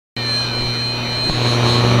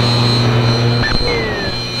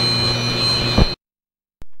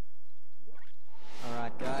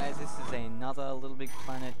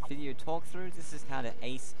video talkthrough. This is how to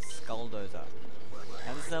ace Skulldozer.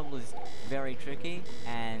 Now this level is very tricky,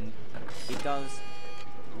 and it does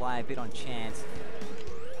lie a bit on chance,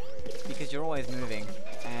 because you're always moving,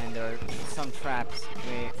 and there are some traps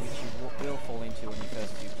which you will fall into when you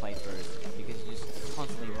first do playthroughs, because you're just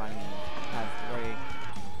constantly running and have very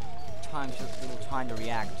little time to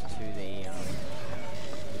react to the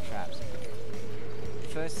traps.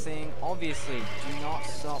 First thing, obviously, do not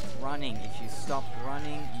stop running. If you stop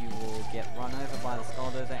running, you will get run over by the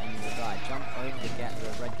Skulldozer and you will die. Jump over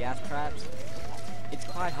the red gas traps. It's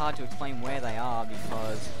quite hard to explain where they are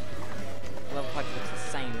because the level quite looks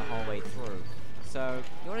the same the whole way through. So,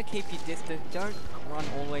 you want to keep your distance. Don't run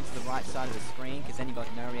all the way to the right side of the screen, because then you've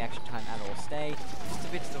got no reaction time at all. Stay just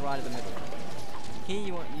a bit to the right of the middle. Here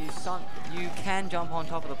you can jump on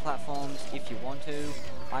top of the platforms if you want to.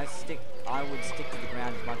 I would stick to the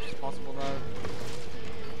ground as much as possible though,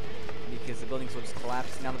 because the buildings will just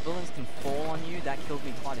collapse. Now the buildings can fall on you. That killed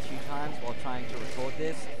me quite a few times while trying to record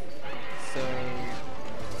this. So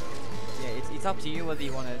yeah, it's up to you whether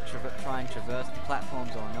you want to try and traverse the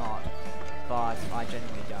platforms or not, but I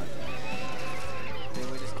generally don't. So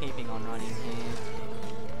we're just keeping on running here.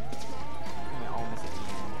 We're almost at the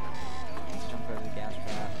end. Let's jump over the gas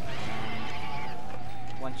trap.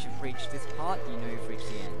 Once you've reached this part, you know you've reached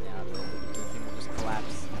the end. Now the thing will just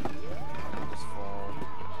collapse.